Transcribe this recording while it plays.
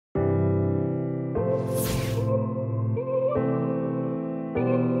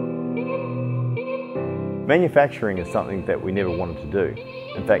Manufacturing is something that we never wanted to do.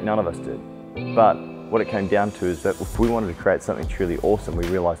 In fact, none of us did. But what it came down to is that if we wanted to create something truly awesome, we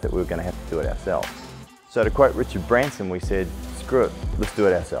realised that we were going to have to do it ourselves. So to quote Richard Branson, we said, screw it, let's do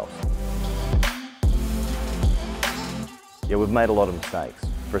it ourselves. Yeah, we've made a lot of mistakes.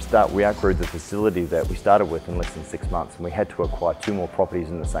 For a start, we outgrew the facility that we started with in less than 6 months, and we had to acquire 2 more properties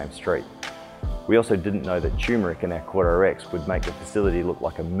in the same street. We also didn't know that turmeric in our CorderX would make the facility look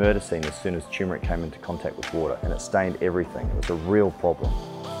like a murder scene as soon as turmeric came into contact with water, and it stained everything. It was a real problem.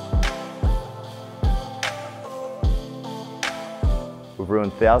 We've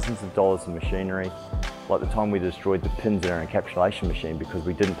ruined thousands of dollars in machinery, like the time we destroyed the pins in our encapsulation machine because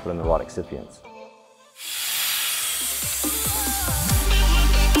we didn't put in the right excipients.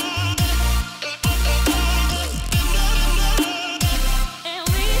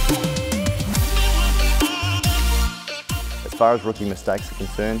 As far as rookie mistakes are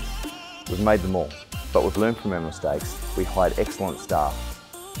concerned, we've made them all, but we've learned from our mistakes, we hired excellent staff,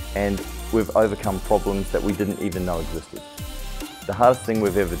 and we've overcome problems that we didn't even know existed. The hardest thing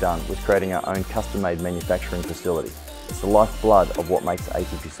we've ever done was creating our own custom-made manufacturing facility. It's the lifeblood of what makes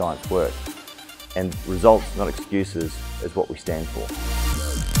ATP Science work, and results, not excuses, is what we stand for.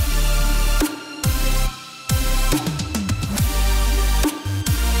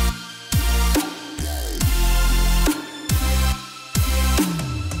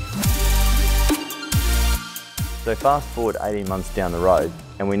 So fast forward 18 months down the road,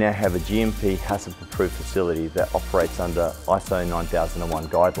 and we now have a GMP HACCP approved facility that operates under ISO 9001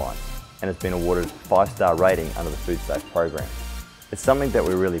 guidelines and has been awarded a 5-star rating under the Food Safe program. It's something that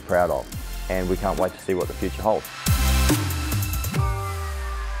we're really proud of, and we can't wait to see what the future holds.